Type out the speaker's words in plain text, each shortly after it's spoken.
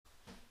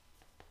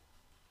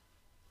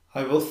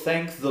I will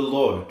thank the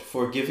Lord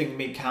for giving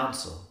me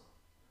counsel.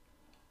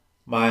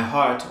 My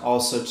heart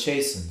also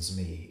chastens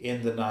me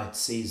in the night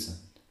season.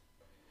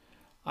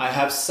 I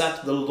have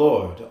set the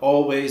Lord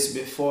always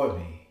before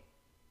me.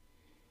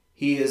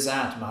 He is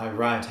at my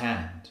right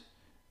hand,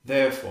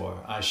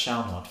 therefore I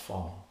shall not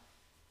fall.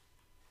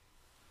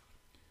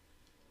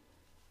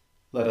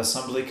 Let us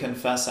humbly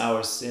confess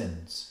our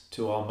sins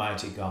to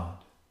Almighty God.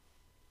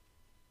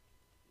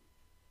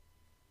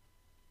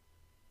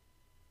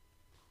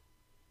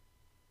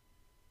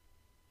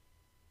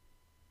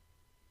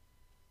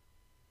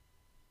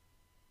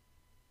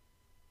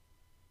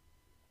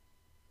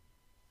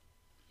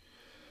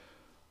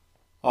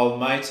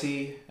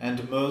 Almighty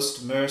and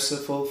most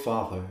merciful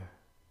Father,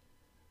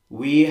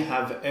 we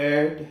have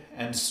erred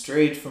and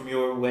strayed from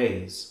your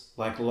ways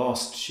like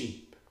lost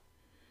sheep.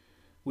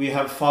 We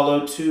have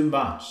followed too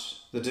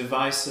much the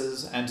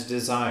devices and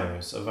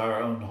desires of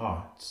our own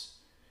hearts.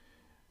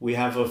 We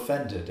have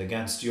offended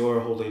against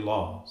your holy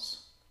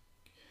laws.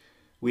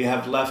 We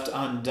have left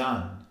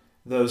undone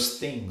those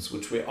things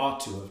which we ought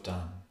to have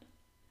done,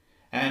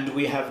 and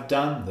we have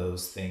done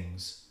those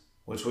things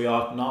which we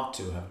ought not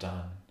to have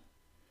done.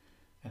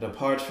 And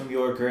apart from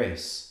your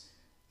grace,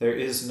 there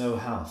is no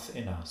health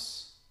in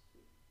us.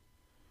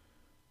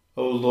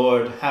 O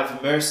Lord,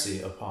 have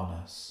mercy upon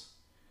us.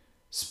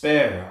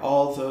 Spare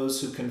all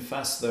those who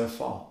confess their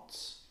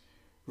faults.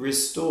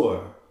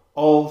 Restore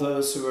all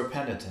those who are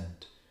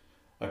penitent,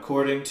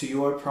 according to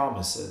your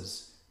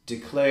promises,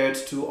 declared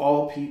to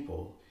all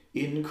people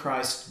in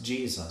Christ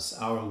Jesus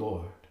our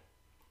Lord.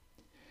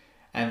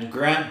 And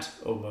grant,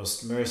 O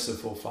most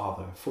merciful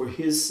Father, for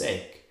his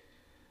sake,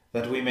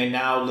 that we may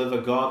now live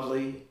a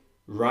godly,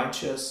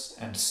 righteous,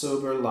 and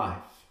sober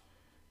life,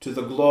 to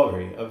the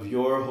glory of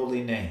your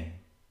holy name.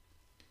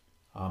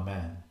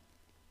 Amen.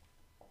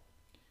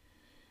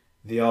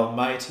 The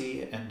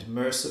Almighty and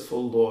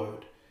merciful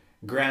Lord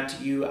grant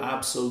you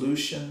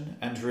absolution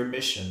and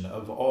remission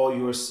of all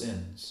your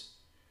sins,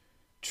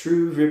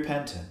 true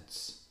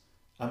repentance,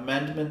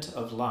 amendment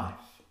of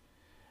life,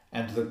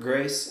 and the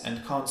grace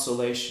and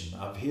consolation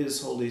of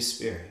his Holy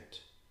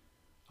Spirit.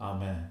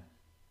 Amen.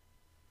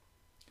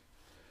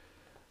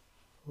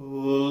 O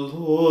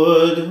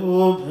Lord,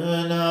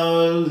 open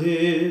our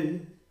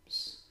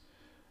lips,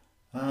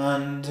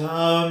 and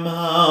our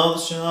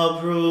mouth shall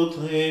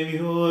proclaim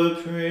your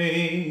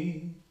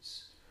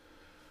praise.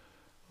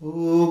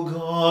 O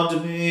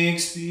God, make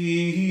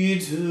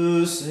speed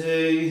to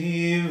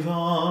save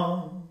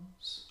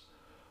us.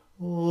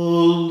 O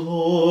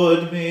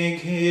Lord, make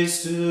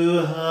haste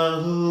to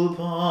help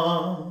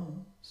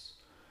us.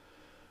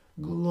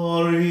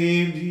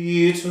 Glory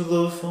be to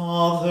the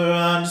Father,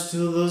 and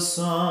to the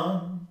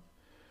Son,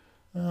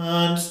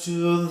 and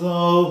to the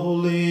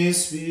Holy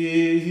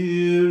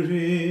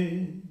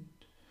Spirit,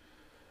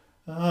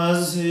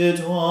 as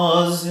it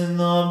was in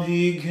the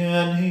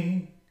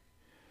beginning,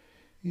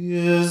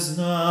 is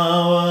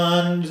now,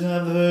 and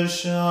ever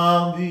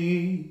shall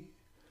be,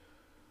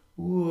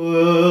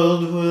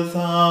 world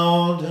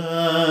without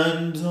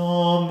end.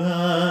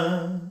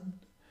 Amen.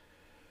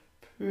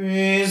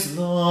 Praise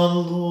the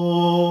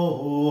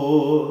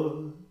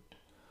Lord.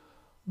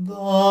 The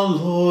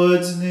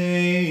Lord's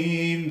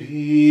name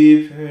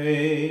be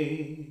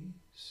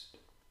praised.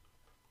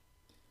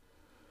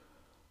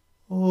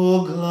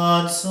 O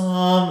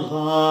gladsome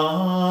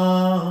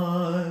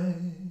light,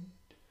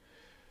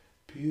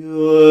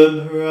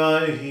 pure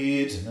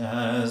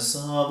brightness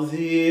of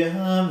the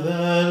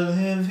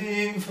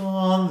ever-living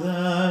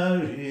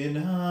Father in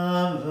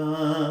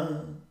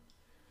heaven,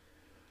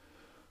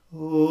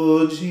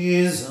 O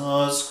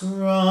Jesus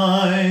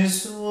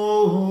Christ,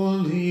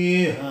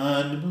 holy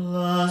and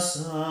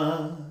blessed,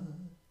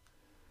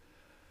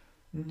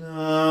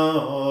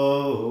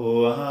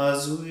 now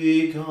as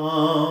we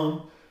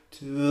come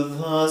to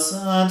the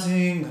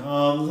setting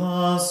of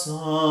the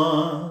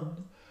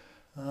sun,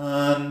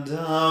 and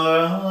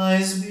our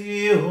eyes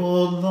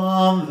behold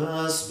the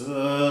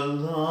vesper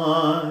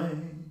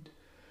light,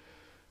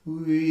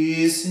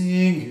 we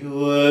sing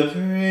your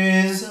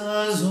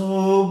praises,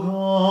 O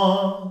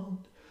God,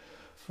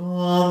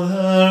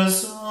 Father,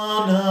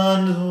 Son,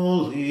 and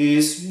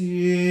Holy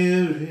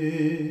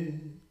Spirit.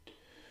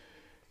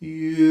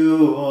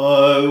 You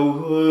are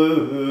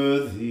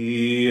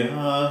worthy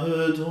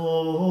at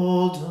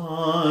all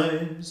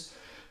times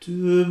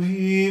to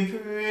be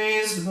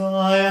praised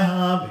by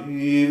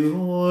happy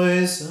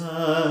voices.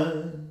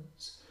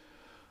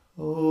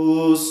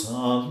 O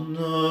Son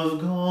of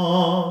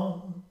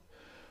God,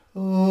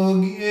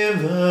 O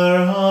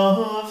Giver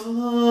of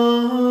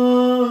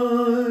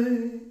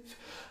life,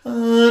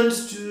 and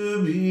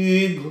to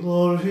be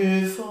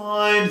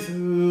glorified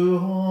through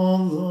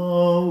all the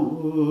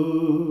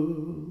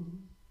world.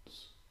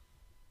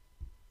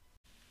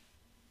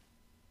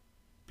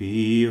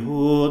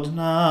 Behold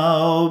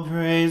now,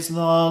 praise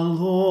the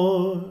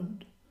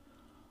Lord,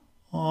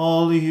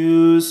 all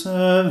you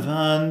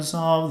servants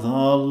of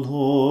the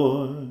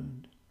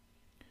Lord,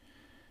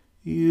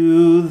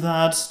 you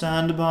that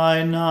stand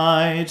by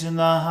night in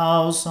the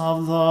house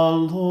of the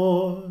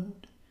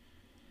Lord,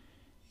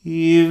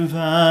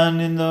 even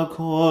in the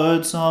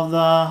courts of the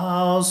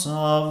house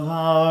of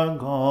our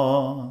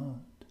God.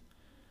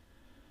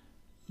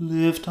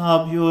 Lift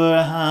up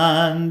your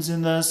hands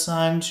in the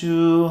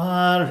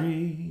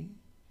sanctuary,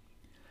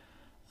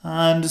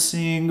 and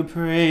sing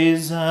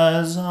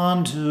praises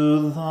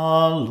unto the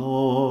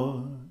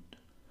Lord.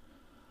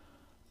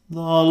 The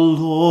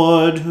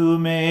Lord who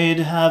made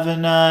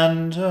heaven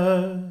and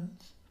earth,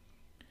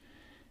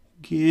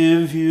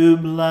 give you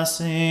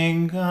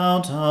blessing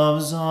out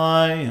of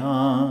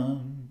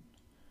Zion.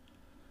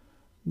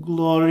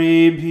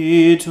 Glory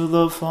be to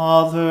the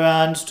Father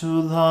and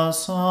to the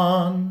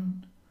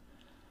Son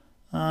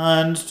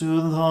and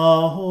to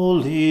the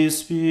Holy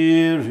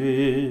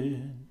Spirit,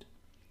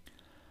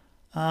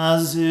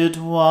 as it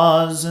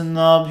was in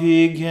the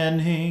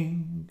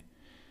beginning,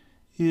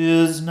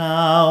 is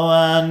now,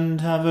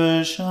 and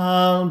ever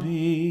shall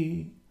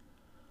be,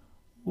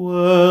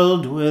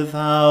 world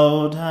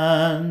without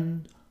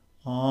end.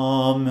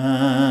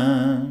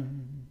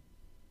 Amen.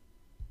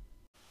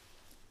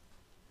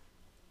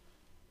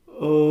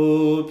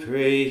 O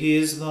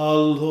praise the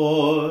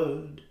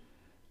Lord,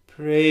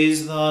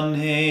 praise the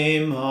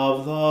name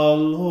of the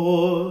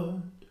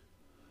Lord.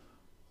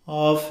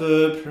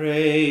 Offer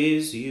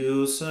praise,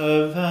 you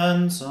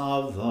servants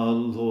of the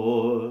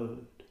Lord.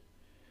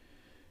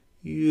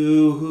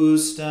 You who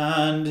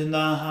stand in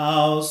the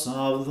house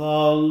of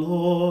the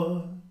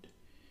Lord,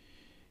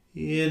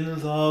 in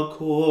the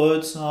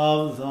courts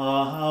of the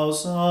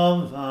house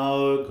of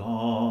our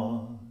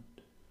God.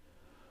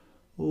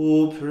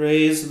 O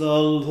praise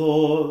the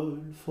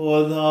Lord,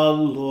 for the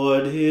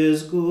Lord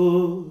is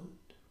good.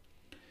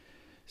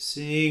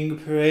 Sing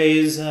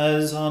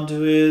praises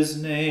unto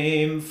his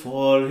name,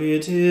 for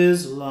it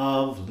is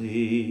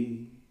lovely.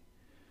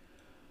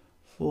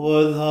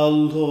 For the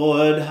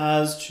Lord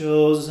has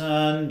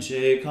chosen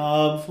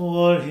Jacob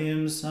for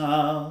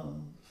himself,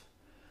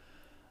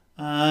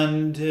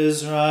 and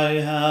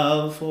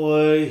Israel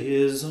for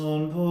his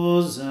own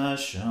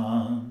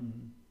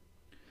possession.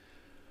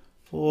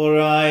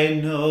 For I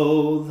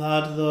know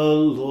that the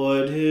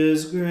Lord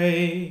is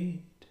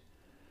great,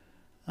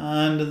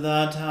 and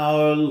that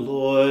our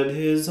Lord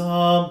is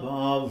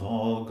above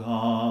all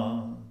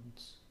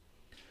gods.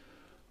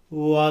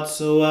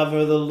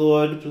 Whatsoever the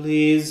Lord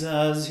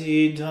pleases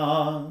he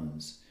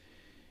does,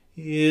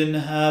 in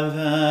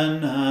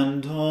heaven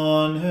and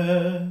on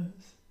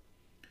earth,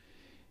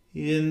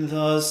 in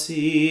the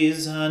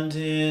seas and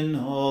in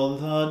all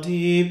the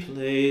deep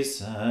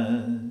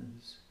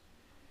places.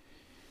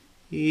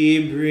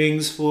 He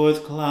brings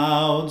forth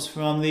clouds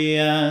from the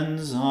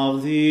ends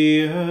of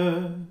the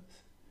earth,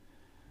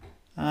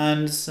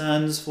 and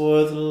sends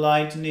forth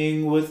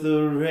lightning with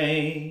the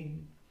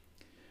rain,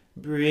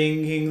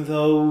 bringing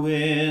the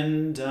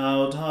wind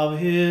out of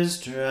his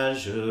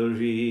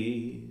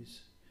treasuries.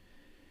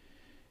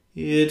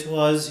 It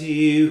was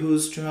he who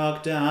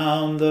struck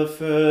down the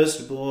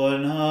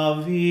firstborn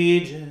of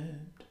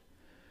Egypt,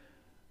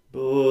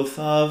 both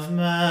of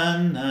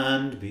man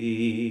and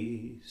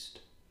beast.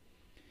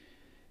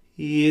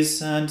 He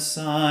sent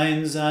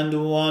signs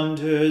and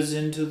wonders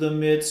into the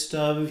midst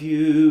of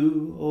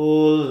you,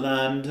 O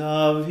land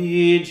of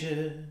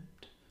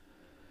Egypt,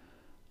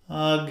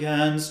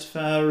 against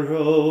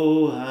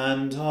Pharaoh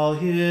and all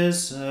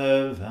his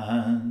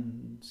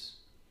servants.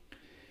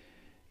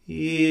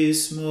 He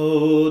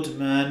smote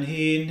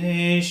many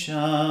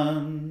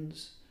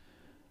nations,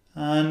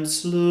 and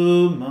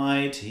slew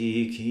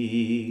mighty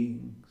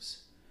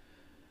kings.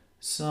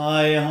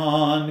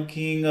 Sihon,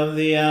 king of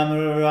the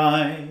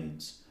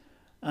Amorites,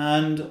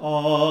 and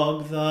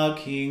Og, the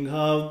king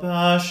of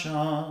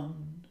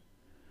Bashan,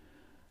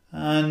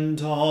 and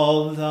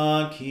all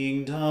the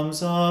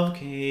kingdoms of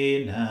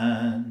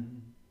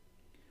Canaan.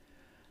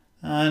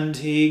 And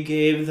he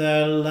gave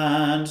their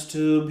land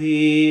to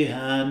be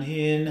an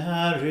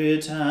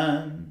inheritance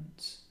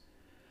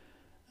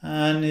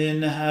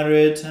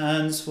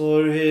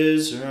for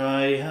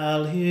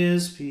Israel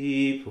his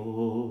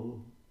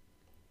people.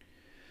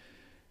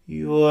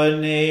 Your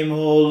name,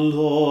 O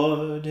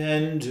Lord,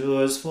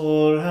 endures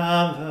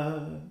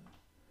forever.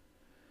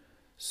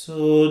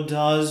 So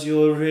does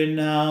your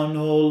renown,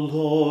 O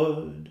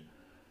Lord,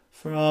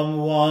 from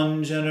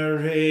one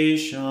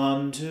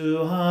generation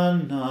to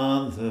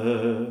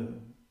another.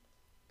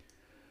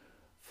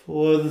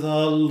 For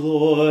the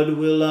Lord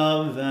will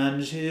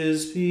avenge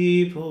his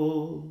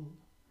people,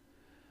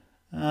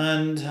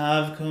 and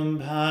have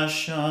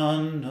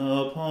compassion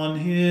upon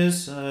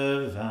his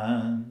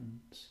servants.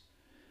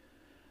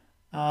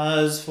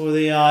 As for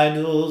the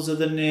idols of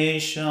the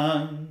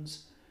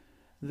nations,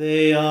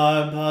 they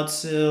are but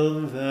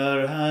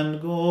silver and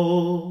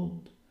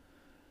gold,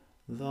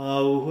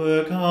 the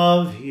work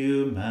of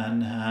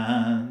human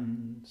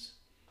hands.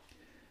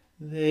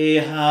 They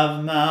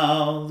have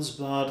mouths,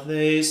 but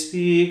they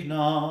speak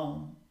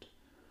not.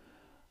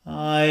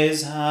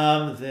 Eyes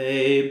have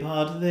they,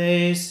 but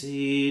they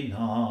see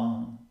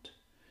not.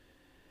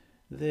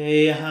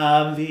 They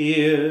have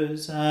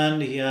ears,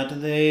 and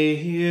yet they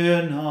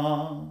hear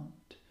not.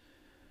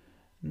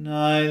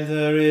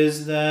 neither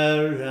is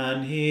there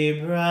any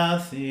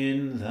breath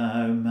in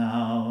their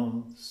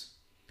mouths.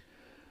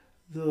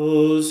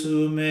 Those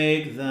who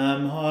make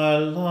them are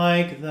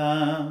like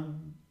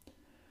them,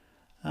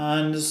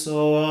 and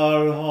so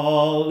are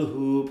all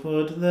who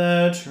put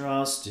their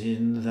trust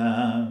in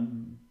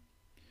them.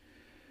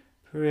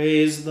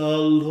 Praise the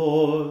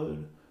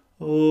Lord,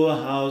 O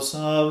house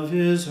of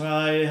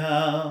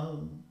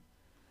Israel.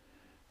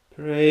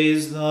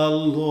 Praise the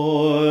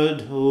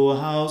Lord, O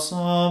house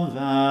of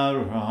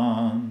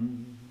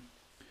Aaron.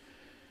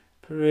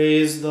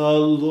 Praise the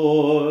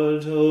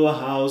Lord, O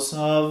house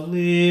of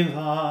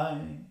Levi.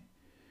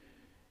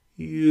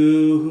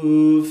 You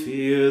who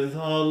fear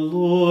the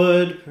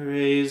Lord,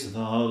 praise the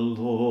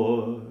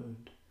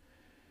Lord.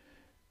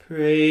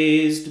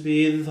 Praised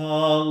be the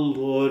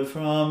Lord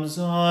from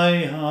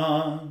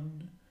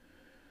Zion,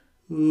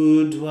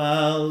 who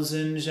dwells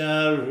in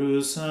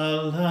Jerusalem.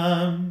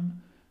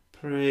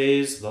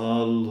 Praise the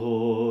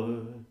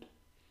Lord.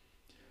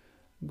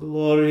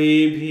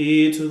 Glory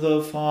be to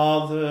the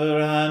Father,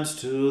 and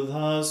to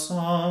the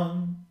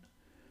Son,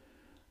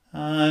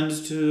 and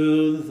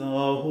to the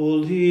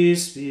Holy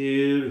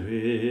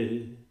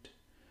Spirit,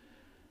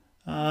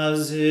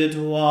 as it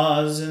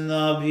was in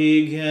the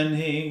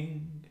beginning,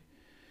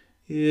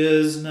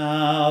 is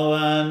now,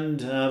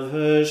 and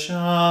ever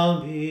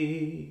shall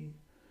be,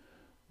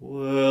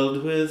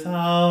 world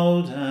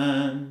without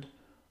end.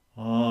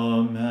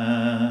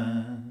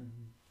 Amen.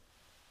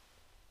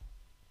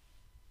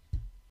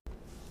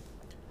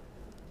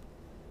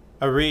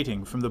 A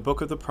reading from the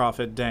book of the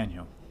prophet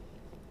Daniel.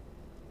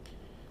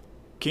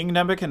 King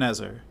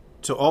Nebuchadnezzar,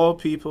 to all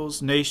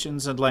peoples,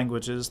 nations, and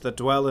languages that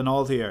dwell in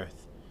all the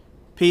earth,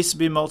 peace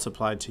be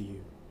multiplied to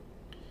you.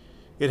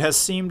 It has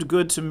seemed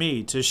good to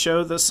me to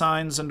show the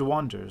signs and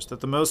wonders that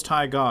the Most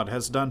High God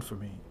has done for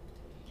me.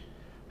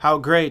 How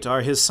great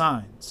are his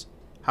signs,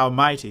 how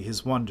mighty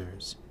his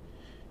wonders!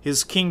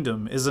 His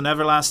kingdom is an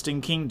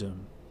everlasting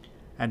kingdom,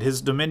 and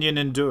his dominion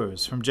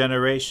endures from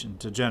generation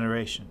to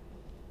generation.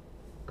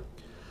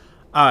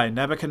 I,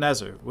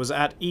 Nebuchadnezzar, was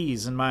at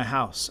ease in my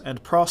house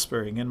and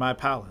prospering in my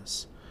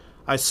palace.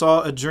 I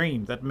saw a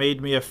dream that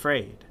made me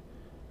afraid.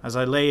 As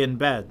I lay in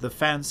bed, the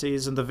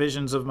fancies and the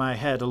visions of my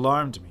head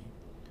alarmed me.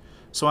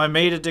 So I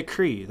made a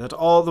decree that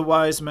all the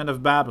wise men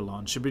of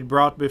Babylon should be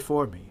brought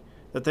before me,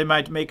 that they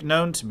might make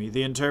known to me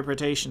the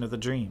interpretation of the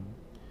dream.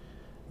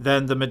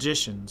 Then the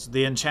magicians,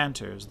 the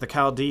enchanters, the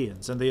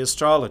Chaldeans, and the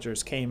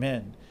astrologers came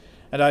in,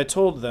 and I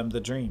told them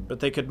the dream, but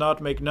they could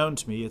not make known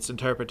to me its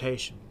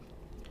interpretation.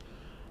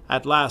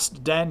 At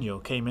last Daniel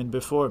came in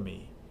before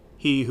me,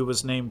 he who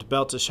was named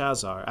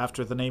Belteshazzar,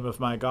 after the name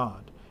of my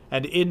God,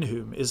 and in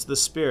whom is the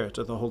spirit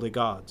of the holy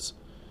gods.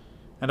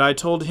 And I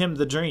told him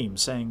the dream,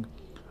 saying,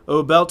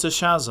 O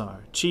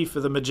Belteshazzar, chief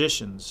of the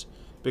magicians,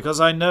 because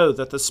I know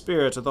that the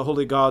spirit of the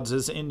holy gods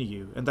is in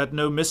you, and that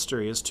no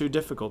mystery is too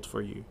difficult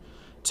for you,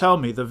 tell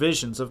me the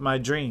visions of my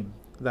dream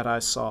that I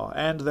saw,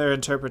 and their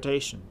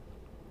interpretation.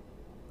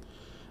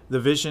 The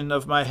vision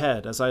of my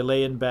head as I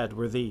lay in bed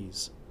were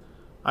these.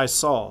 I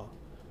saw,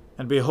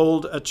 and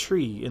behold, a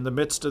tree in the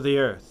midst of the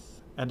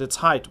earth, and its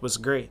height was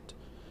great.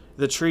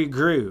 The tree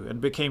grew and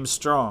became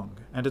strong,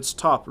 and its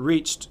top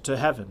reached to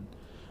heaven,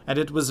 and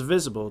it was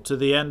visible to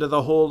the end of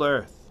the whole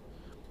earth.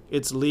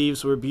 Its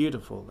leaves were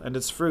beautiful, and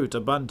its fruit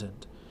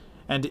abundant,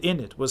 and in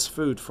it was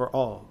food for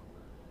all.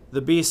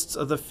 The beasts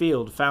of the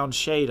field found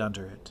shade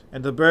under it,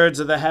 and the birds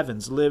of the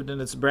heavens lived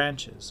in its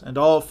branches, and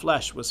all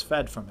flesh was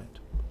fed from it.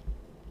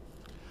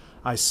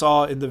 I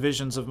saw in the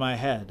visions of my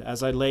head,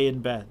 as I lay in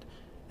bed,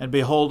 and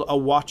behold, a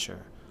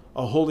watcher,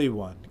 a holy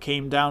one,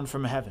 came down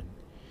from heaven.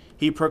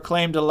 He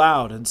proclaimed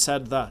aloud and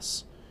said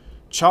thus,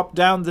 Chop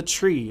down the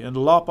tree and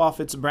lop off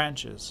its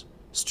branches,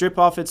 strip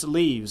off its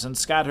leaves and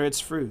scatter its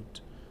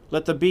fruit.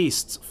 Let the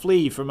beasts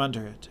flee from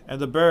under it, and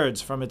the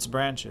birds from its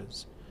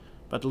branches.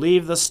 But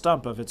leave the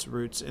stump of its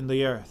roots in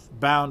the earth,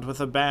 bound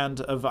with a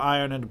band of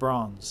iron and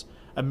bronze,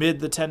 amid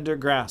the tender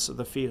grass of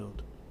the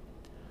field.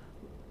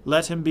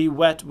 Let him be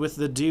wet with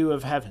the dew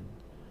of heaven.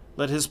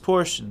 Let his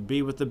portion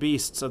be with the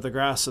beasts of the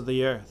grass of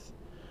the earth.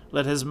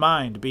 Let his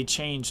mind be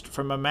changed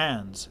from a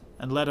man's,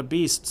 and let a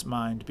beast's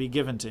mind be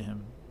given to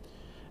him.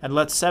 And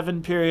let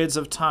 7 periods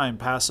of time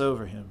pass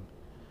over him.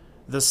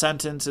 The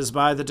sentence is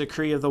by the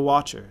decree of the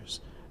watchers,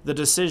 the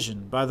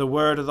decision by the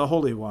word of the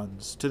holy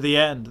ones, to the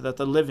end that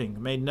the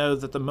living may know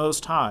that the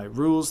Most High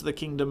rules the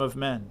kingdom of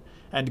men,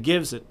 and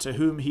gives it to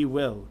whom he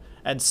will,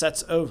 and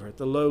sets over it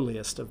the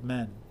lowliest of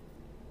men.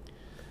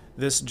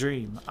 This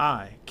dream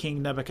I,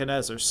 King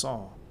Nebuchadnezzar,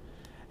 saw.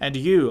 And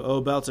you,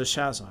 O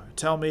Belteshazzar,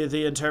 tell me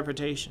the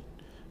interpretation,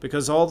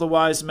 because all the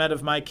wise men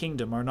of my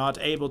kingdom are not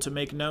able to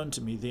make known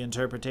to me the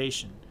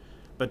interpretation,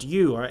 but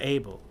you are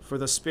able, for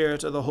the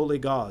spirit of the holy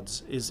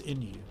gods is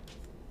in you.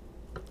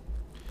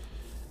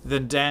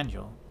 Then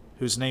Daniel,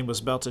 whose name was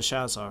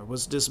Belteshazzar,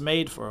 was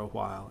dismayed for a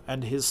while,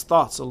 and his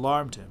thoughts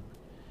alarmed him.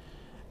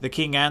 The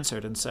king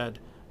answered and said,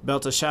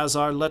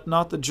 Belteshazzar, let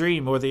not the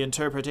dream or the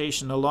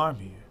interpretation alarm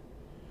you.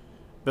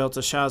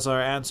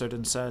 Belteshazzar answered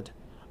and said,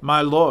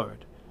 My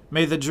lord,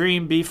 May the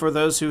dream be for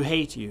those who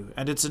hate you,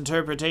 and its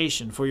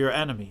interpretation for your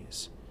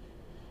enemies.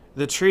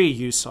 The tree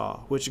you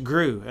saw, which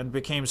grew and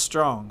became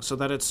strong, so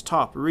that its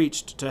top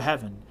reached to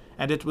heaven,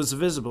 and it was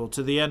visible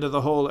to the end of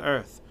the whole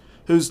earth,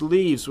 whose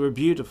leaves were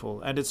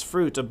beautiful, and its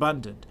fruit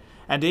abundant,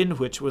 and in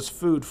which was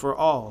food for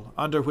all,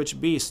 under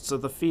which beasts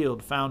of the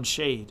field found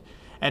shade,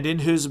 and in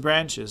whose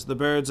branches the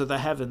birds of the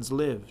heavens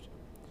lived.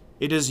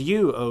 It is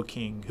you, O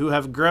king, who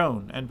have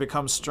grown and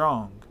become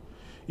strong.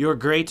 Your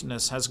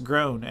greatness has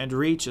grown and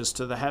reaches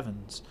to the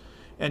heavens,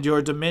 and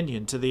your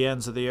dominion to the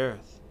ends of the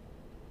earth.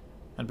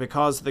 And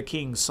because the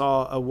king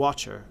saw a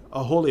watcher,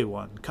 a holy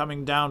one,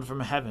 coming down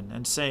from heaven,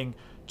 and saying,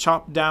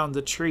 Chop down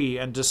the tree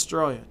and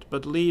destroy it,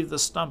 but leave the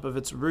stump of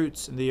its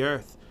roots in the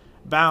earth,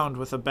 bound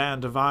with a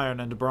band of iron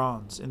and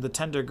bronze, in the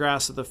tender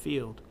grass of the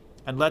field,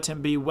 and let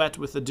him be wet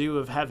with the dew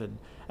of heaven,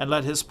 and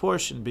let his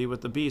portion be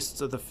with the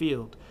beasts of the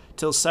field,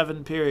 till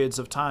 7 periods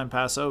of time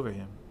pass over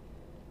him.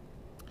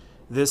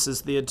 This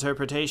is the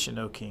interpretation,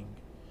 O king.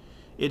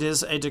 It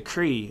is a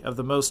decree of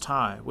the Most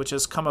High, which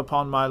has come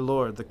upon my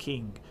lord the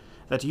king,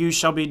 that you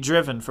shall be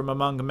driven from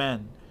among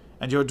men,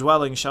 and your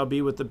dwelling shall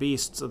be with the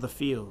beasts of the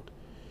field.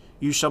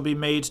 You shall be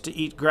made to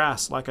eat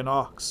grass like an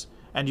ox,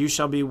 and you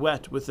shall be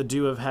wet with the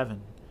dew of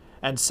heaven,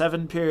 and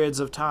 7 periods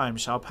of time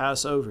shall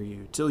pass over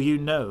you, till you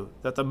know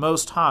that the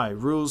Most High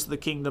rules the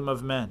kingdom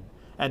of men,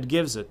 and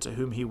gives it to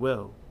whom he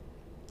will.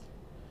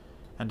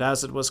 And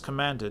as it was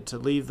commanded to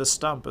leave the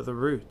stump of the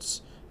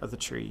roots of the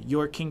tree,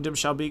 your kingdom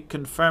shall be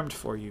confirmed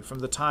for you from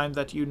the time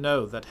that you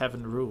know that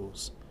heaven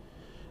rules.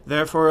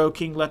 Therefore, O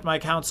king, let my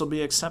counsel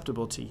be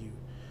acceptable to you.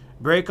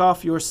 Break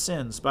off your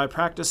sins by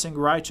practicing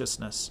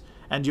righteousness,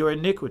 and your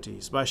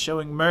iniquities by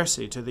showing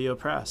mercy to the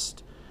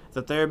oppressed,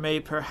 that there may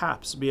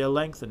perhaps be a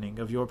lengthening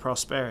of your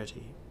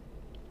prosperity.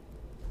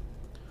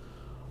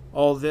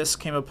 All this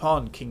came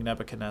upon King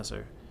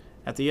Nebuchadnezzar.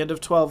 At the end of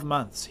 12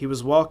 months he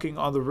was walking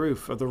on the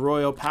roof of the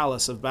royal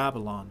palace of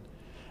Babylon.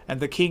 And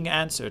the king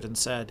answered and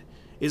said,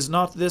 Is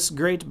not this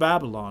great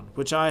Babylon,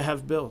 which I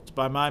have built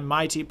by my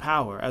mighty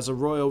power as a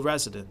royal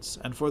residence,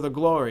 and for the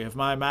glory of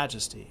my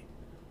majesty?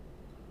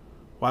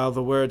 While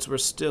the words were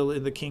still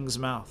in the king's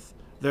mouth,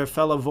 there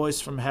fell a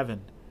voice from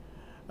heaven,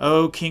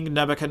 O King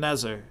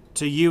Nebuchadnezzar,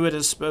 to you it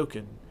is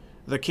spoken,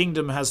 the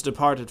kingdom has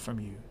departed from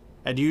you,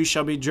 and you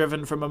shall be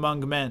driven from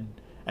among men,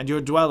 and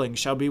your dwelling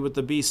shall be with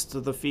the beasts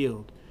of the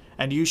field,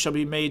 and you shall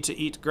be made to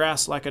eat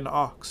grass like an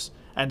ox,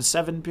 and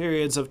 7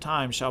 periods of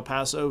time shall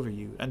pass over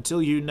you,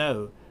 until you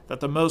know that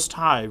the Most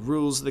High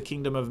rules the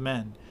kingdom of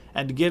men,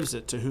 and gives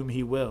it to whom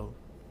he will.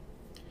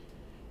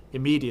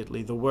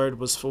 Immediately the word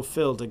was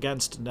fulfilled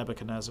against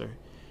Nebuchadnezzar.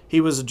 He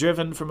was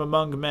driven from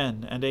among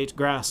men, and ate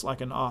grass like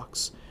an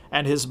ox,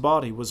 and his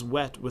body was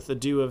wet with the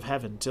dew of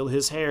heaven, till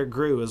his hair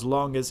grew as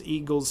long as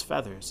eagle's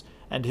feathers,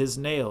 and his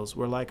nails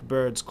were like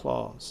birds'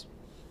 claws.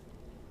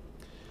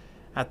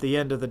 At the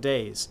end of the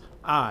days,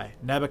 I,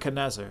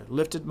 Nebuchadnezzar,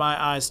 lifted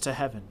my eyes to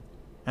heaven,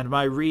 and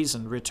my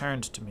reason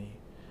returned to me,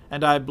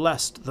 and I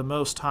blessed the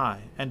Most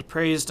High, and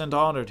praised and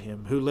honored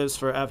him who lives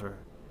forever.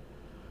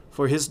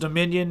 For his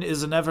dominion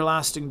is an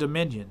everlasting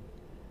dominion,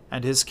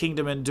 and his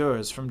kingdom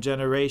endures from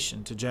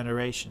generation to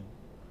generation.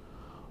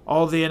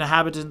 All the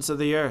inhabitants of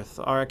the earth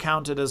are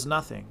accounted as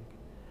nothing,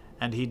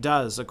 and he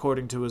does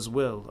according to his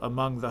will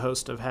among the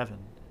host of heaven,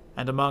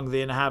 and among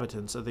the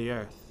inhabitants of the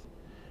earth.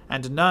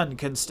 And none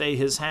can stay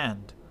his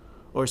hand,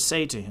 or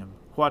say to him,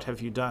 What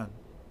have you done?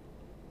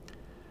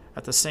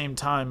 At the same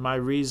time my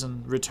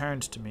reason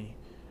returned to me,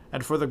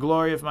 and for the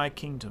glory of my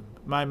kingdom,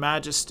 my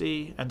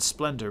majesty and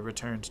splendor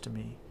returned to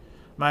me.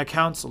 My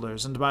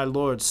counselors and my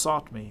lords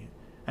sought me,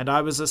 and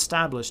I was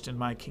established in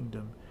my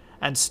kingdom,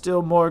 and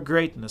still more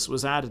greatness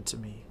was added to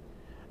me.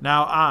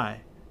 Now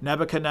I,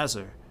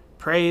 Nebuchadnezzar,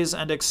 praise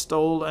and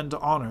extol and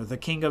honor the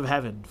King of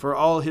heaven, for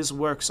all his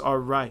works are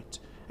right,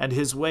 and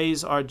his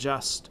ways are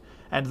just,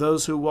 and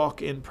those who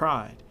walk in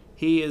pride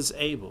he is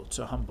able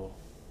to humble.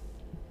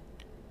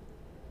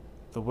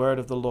 The word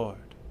of the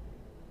Lord.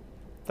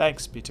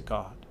 Thanks be to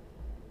God.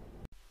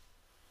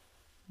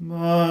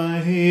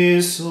 My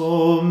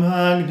soul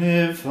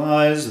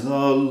magnifies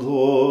the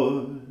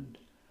Lord,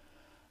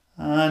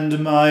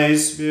 and my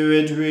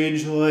spirit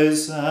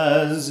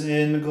rejoices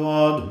in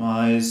God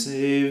my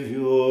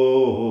Saviour.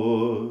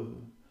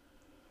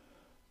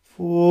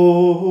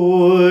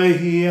 For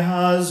he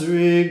has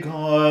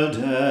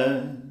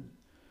regarded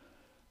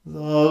the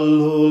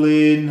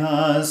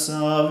lowliness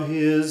of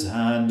his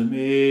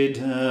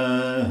handmaiden.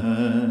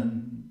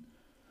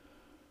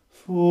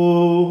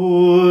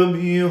 For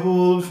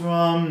behold,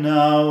 from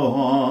now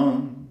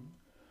on,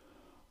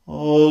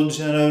 all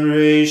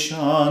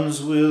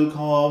generations will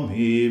call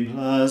me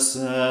blessed.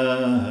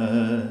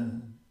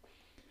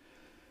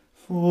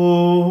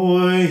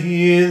 For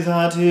he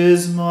that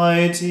is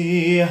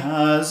mighty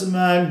has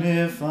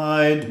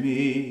magnified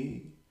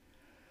me,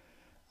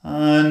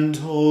 and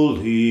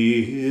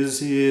holy is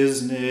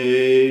his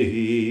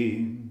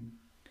name.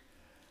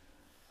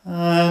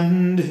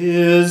 And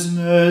his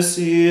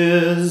mercy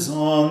is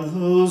on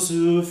those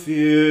who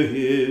fear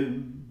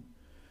him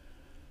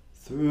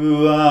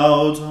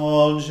throughout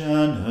all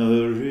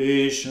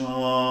generations.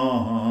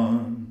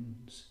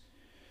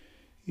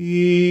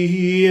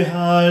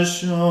 has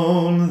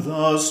shown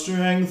the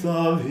strength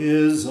of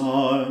his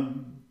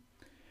arm.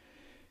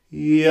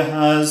 He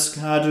has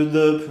scattered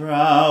the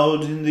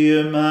proud in the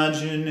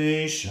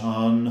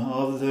imagination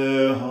of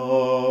their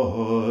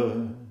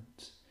hearts.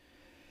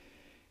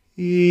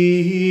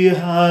 He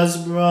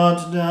has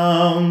brought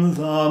down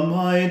the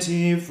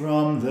mighty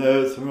from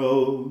their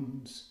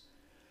thrones,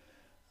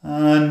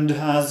 and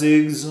has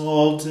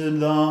exalted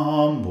the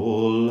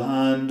humble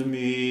and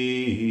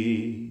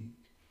meek.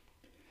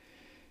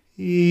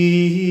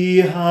 He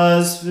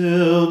has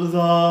filled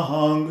the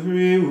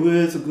hungry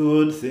with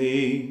good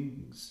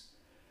things,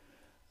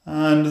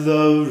 and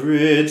the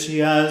rich he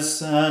has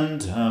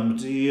sent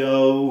empty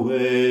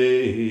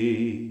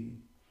away.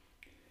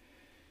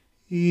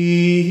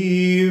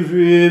 He,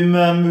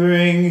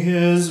 remembering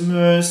his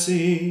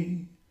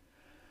mercy,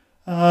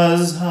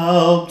 has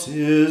helped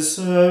his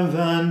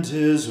servant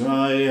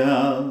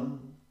Israel,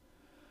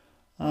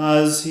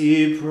 as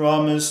he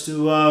promised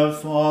to our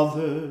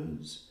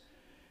fathers,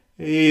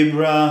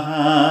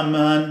 Abraham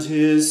and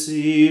his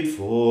seed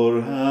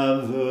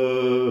forever.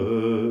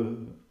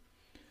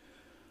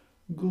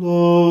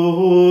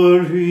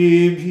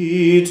 Glory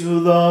be to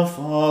the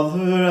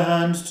Father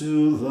and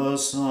to the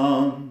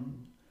Son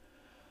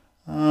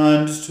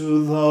and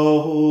to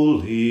the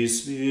Holy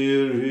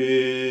Spirit,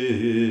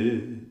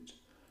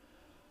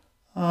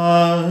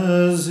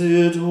 as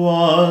it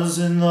was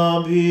in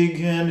the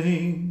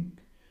beginning,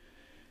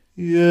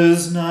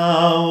 is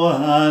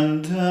now,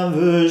 and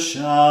ever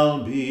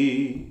shall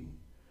be,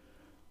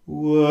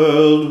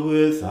 world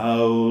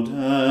without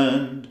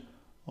end.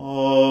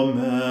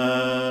 Amen.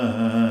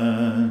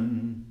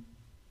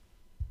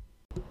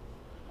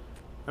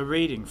 A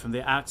reading from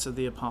the Acts of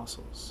the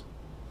Apostles.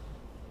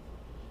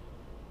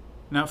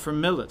 Now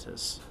from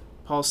Miletus,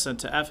 Paul sent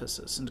to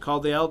Ephesus, and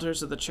called the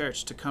elders of the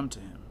church to come to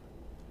him.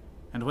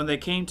 And when they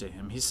came to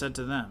him, he said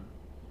to them,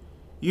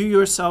 You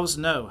yourselves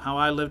know how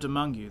I lived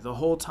among you the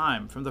whole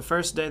time from the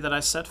first day that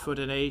I set foot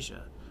in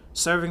Asia,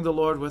 serving the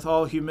Lord with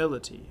all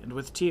humility, and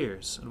with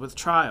tears, and with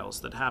trials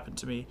that happened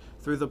to me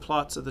through the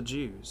plots of the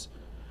Jews,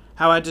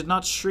 how I did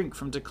not shrink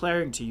from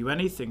declaring to you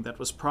anything that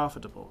was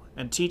profitable,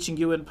 and teaching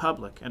you in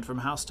public and from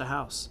house to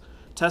house,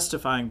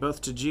 testifying both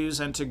to Jews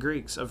and to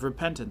Greeks of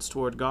repentance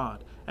toward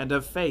God, and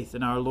of faith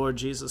in our Lord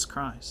Jesus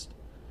Christ.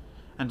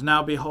 And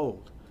now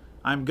behold,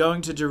 I am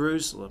going to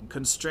Jerusalem,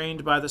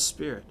 constrained by the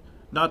Spirit,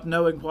 not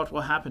knowing what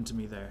will happen to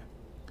me there,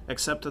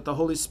 except that the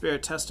Holy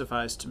Spirit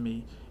testifies to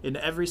me in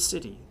every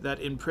city that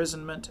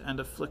imprisonment and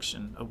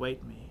affliction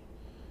await me.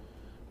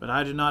 But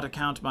I do not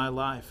account my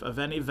life of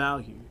any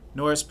value,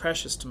 nor as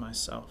precious to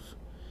myself,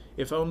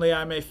 if only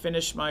I may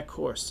finish my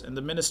course in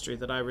the ministry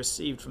that I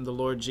received from the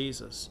Lord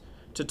Jesus,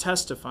 to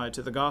testify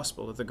to the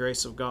gospel of the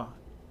grace of God.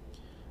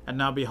 And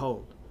now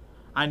behold,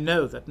 I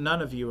know that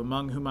none of you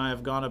among whom I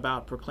have gone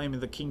about proclaiming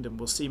the kingdom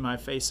will see my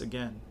face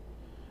again.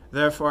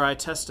 Therefore I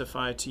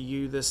testify to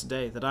you this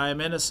day that I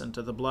am innocent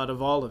of the blood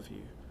of all of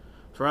you,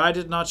 for I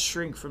did not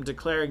shrink from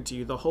declaring to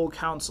you the whole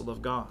counsel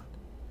of God.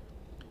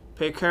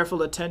 Pay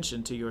careful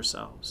attention to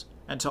yourselves,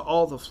 and to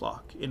all the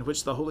flock in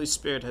which the Holy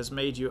Spirit has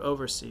made you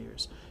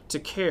overseers, to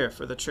care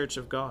for the church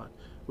of God,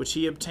 which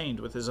he obtained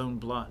with his own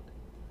blood.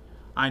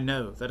 I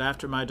know that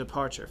after my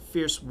departure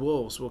fierce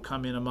wolves will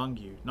come in among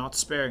you, not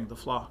sparing the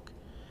flock.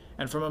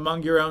 And from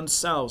among your own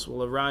selves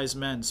will arise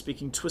men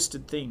speaking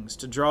twisted things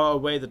to draw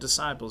away the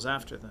disciples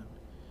after them.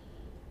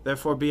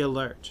 Therefore be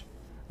alert,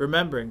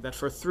 remembering that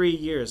for 3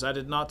 years I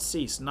did not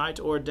cease night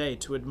or day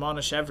to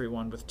admonish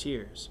everyone with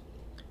tears.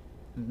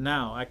 And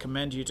now I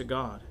commend you to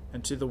God,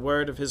 and to the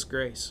word of his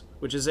grace,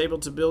 which is able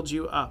to build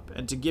you up,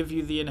 and to give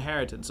you the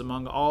inheritance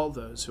among all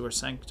those who are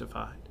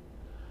sanctified.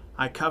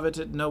 I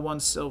coveted no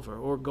one's silver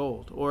or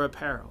gold or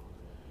apparel.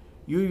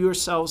 You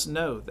yourselves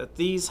know that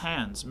these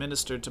hands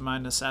ministered to my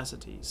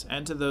necessities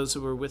and to those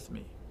who were with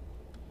me.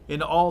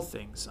 In all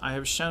things I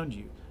have shown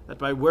you that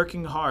by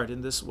working hard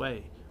in this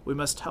way we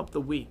must help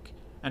the weak,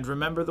 and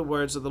remember the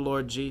words of the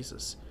Lord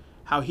Jesus,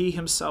 how he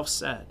himself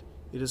said,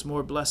 It is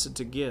more blessed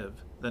to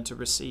give than to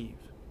receive.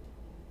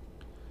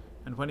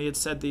 And when he had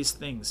said these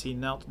things, he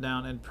knelt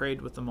down and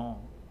prayed with them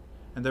all,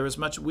 and there was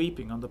much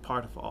weeping on the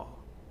part of all.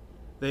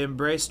 They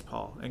embraced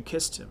Paul and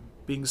kissed him,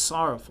 being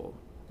sorrowful,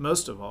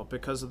 most of all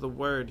because of the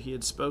word he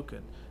had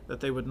spoken,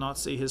 that they would not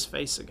see his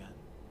face again.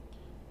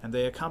 And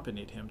they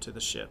accompanied him to the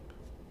ship.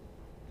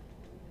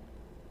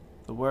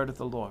 The word of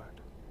the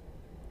Lord.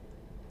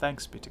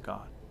 Thanks be to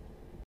God.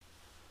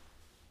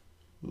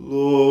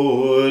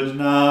 Lord,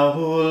 now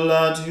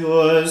let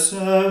your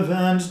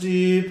servant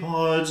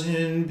depart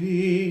in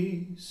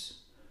peace,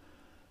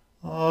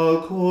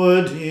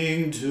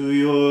 according to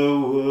your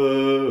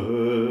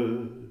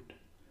word.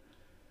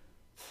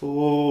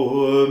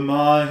 For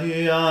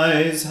my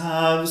eyes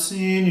have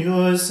seen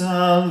your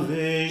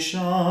salvation,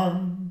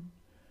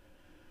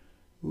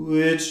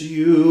 which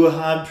you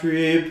have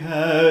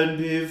prepared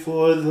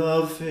before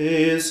the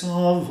face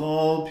of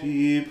all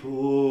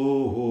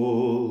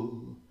people,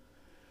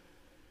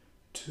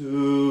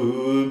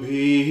 to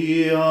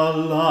be a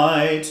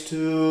light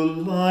to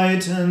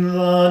lighten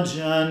the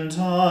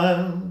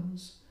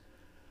Gentiles,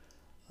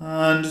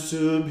 and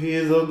to be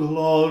the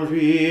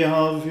glory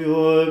of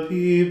your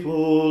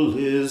people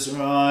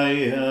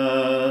Israel.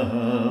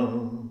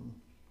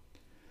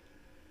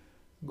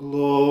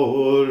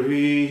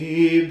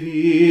 Glory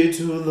be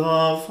to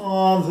the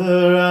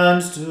Father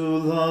and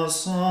to the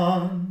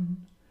Son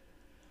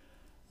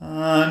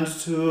and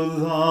to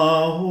the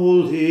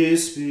Holy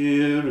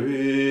Spirit,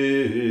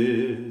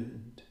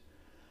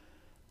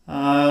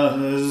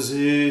 as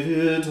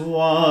it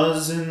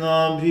was in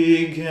the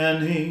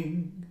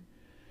beginning,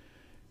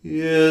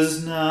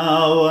 is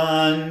now,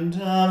 and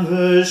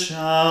ever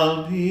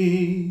shall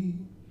be,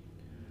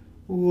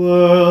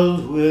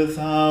 world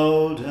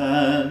without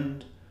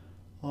end.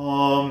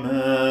 Amen.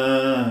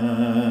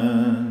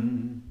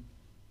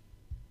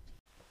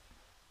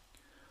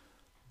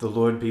 The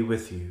Lord be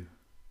with you.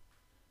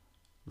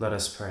 Let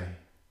us pray.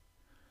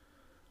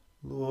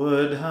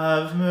 Lord,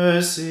 have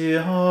mercy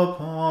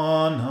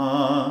upon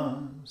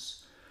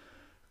us.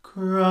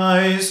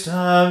 Christ,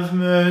 have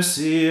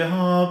mercy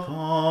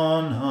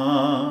upon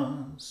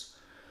us.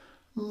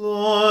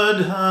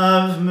 Lord,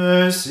 have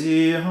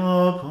mercy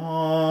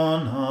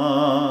upon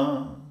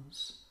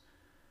us.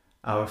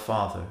 Our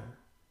Father,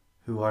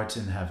 who art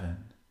in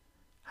heaven,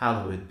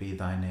 hallowed be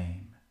thy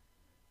name.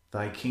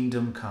 Thy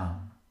kingdom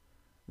come,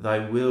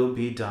 thy will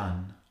be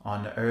done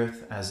on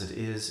earth as it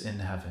is in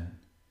heaven.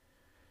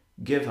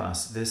 Give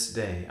us this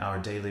day our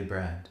daily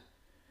bread,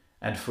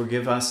 and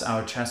forgive us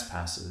our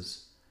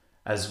trespasses,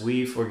 as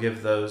we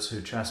forgive those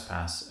who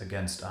trespass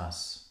against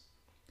us.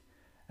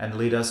 And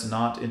lead us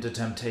not into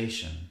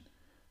temptation,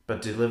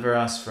 but deliver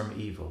us from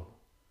evil.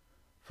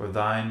 For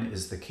thine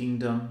is the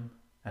kingdom,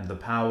 and the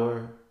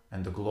power,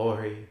 and the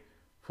glory,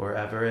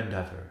 forever and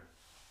ever.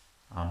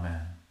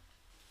 Amen.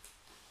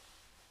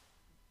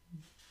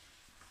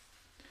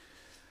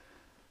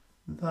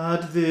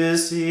 That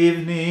this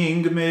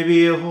evening may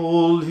be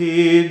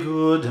wholly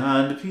good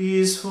and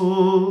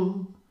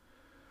peaceful,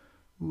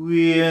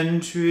 we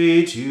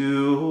entreat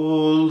you,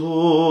 O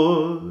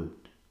Lord,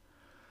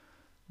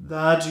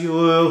 that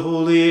your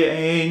holy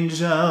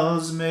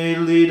angels may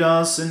lead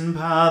us in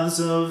paths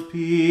of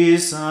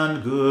peace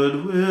and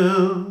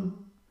goodwill.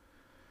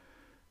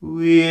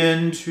 We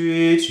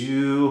entreat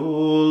you,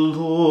 O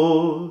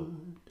Lord,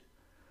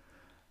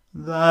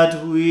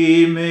 that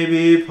we may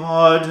be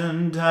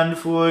pardoned and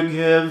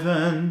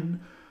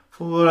forgiven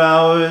for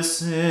our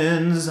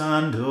sins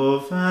and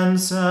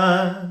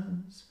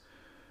offenses.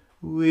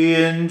 We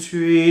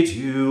entreat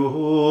you,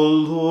 O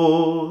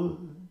Lord,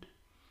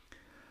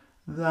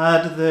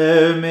 that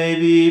there may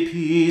be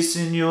peace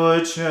in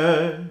your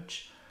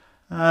church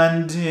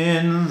and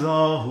in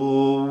the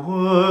whole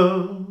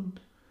world.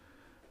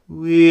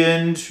 We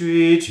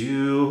entreat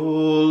you,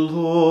 O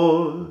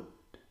Lord,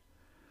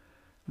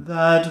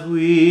 that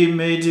we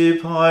may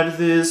depart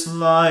this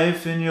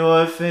life in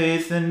your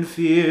faith and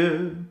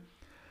fear,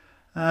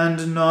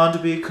 and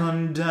not be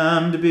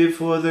condemned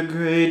before the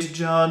great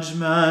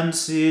judgment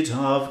seat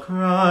of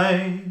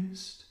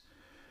Christ.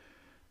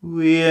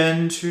 We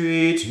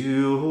entreat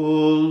you,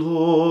 O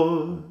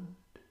Lord,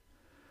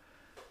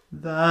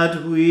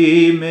 that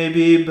we may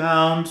be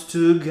bound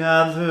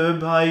together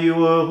by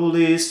your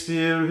Holy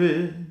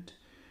Spirit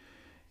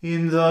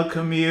in the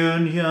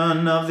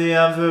communion of the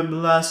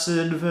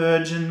ever-blessed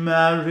Virgin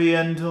Mary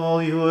and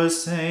all your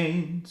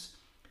saints,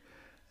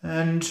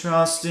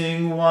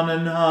 entrusting one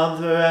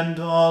another and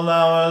all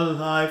our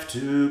life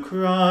to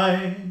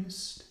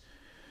Christ.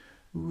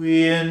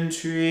 We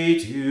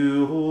entreat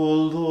you, O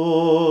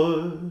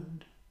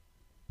Lord.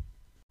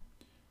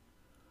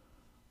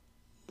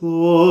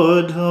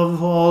 Lord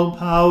of all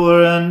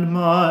power and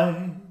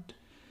might,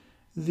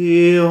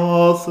 the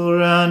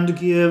author and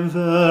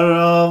giver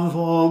of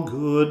all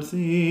good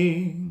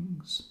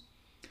things,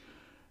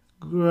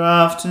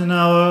 graft in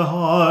our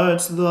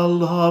hearts the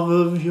love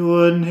of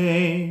your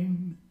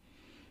name,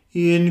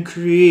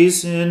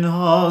 increase in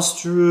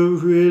us true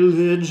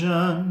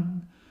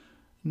religion,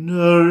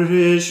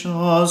 nourish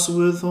us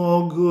with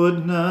all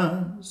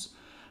goodness,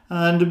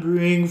 and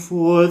bring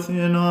forth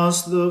in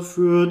us the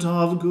fruit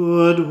of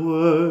good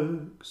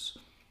works.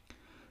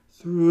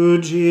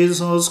 Through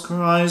Jesus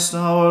Christ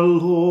our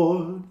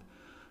Lord,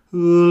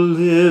 who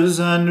lives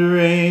and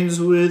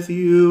reigns with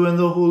you in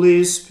the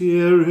Holy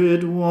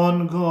Spirit,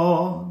 one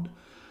God,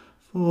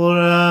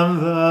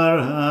 forever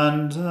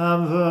and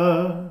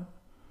ever.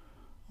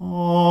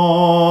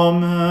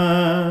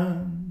 Amen.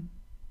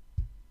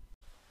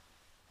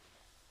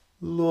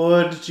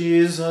 Lord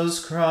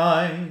Jesus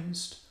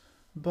Christ,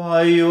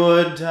 by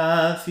your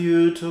death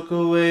you took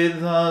away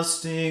the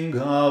sting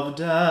of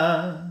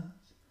death.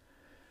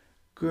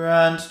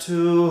 Grant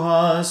to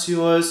us,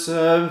 your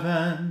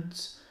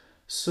servants,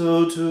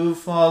 so to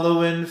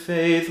follow in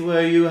faith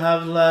where you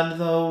have led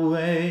the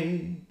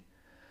way,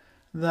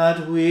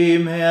 that we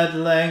may at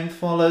length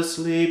fall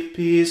asleep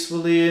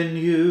peacefully in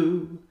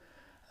you,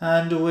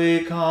 and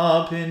wake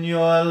up in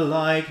your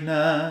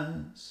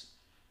likeness.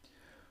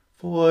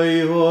 For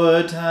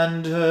your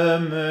tender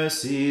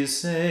mercy's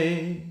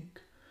sake.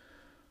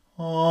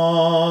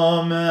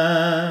 Amen.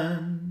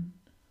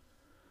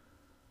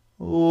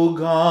 O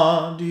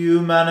God,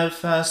 you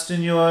manifest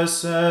in your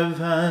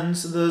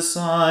servants the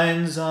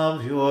signs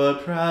of your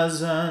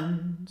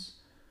presence.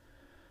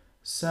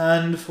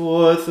 Send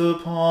forth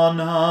upon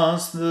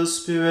us the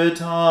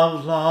Spirit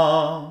of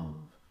love,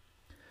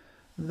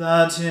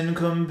 that in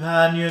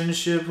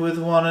companionship with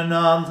one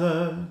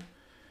another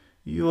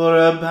your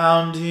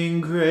abounding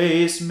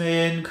grace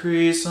may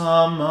increase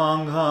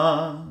among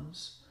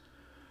us.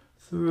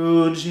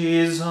 Through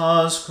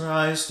Jesus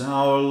Christ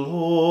our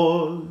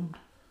Lord.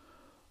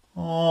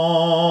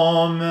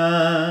 Amen.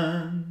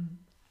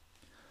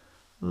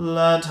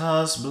 Let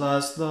us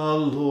bless the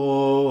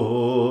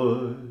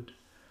Lord.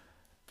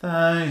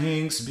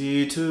 Thanks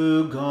be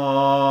to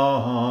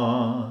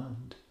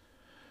God.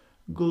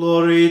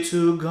 Glory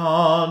to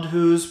God,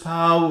 whose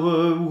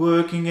power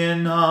working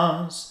in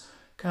us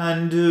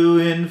can do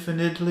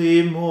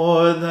infinitely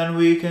more than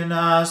we can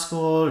ask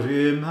or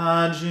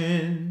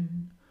imagine.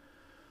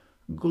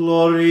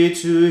 Glory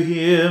to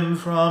him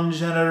from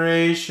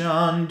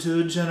generation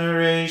to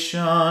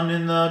generation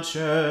in the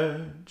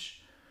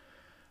church,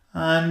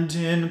 and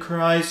in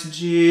Christ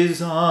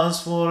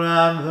Jesus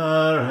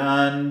forever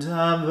and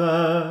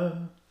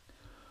ever.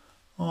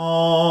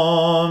 Amen.